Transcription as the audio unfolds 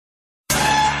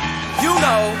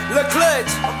Look clutch,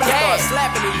 I'm finna start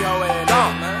slapping these yo ass,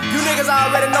 man. You niggas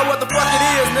already know what the fuck it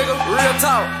is, nigga. Real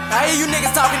talk. I hear you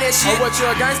niggas talking that shit. Oh, what, you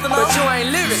a gangster now? But you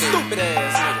ain't living it. Stupid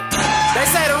ass nigga. They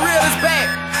say the real is back.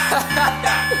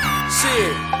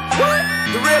 Shit. What?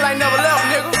 The real ain't never left,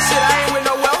 nigga. Shit, I ain't with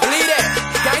no wealth. Believe that.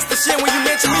 Gangster shit when you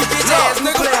mention me, bitch ass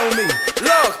nigga. Play on me.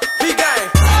 Look,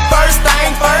 B-gang. First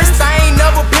thing first, I ain't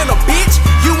never been a bitch.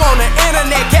 You on the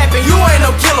internet capping, you ain't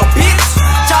no killer, bitch.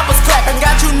 Choppers clapping,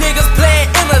 got you niggas playing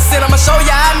innocent. I'ma show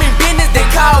ya I'm in business, they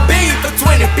call B for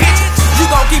 20, bitch. You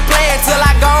gon' keep playing till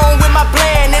I go on with my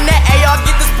plan. And that AR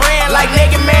get this brand like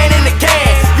naked man in the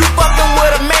can. You fucking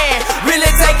with a man,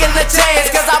 really taking a chance.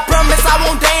 Cause I promise I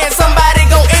won't dance. Somebody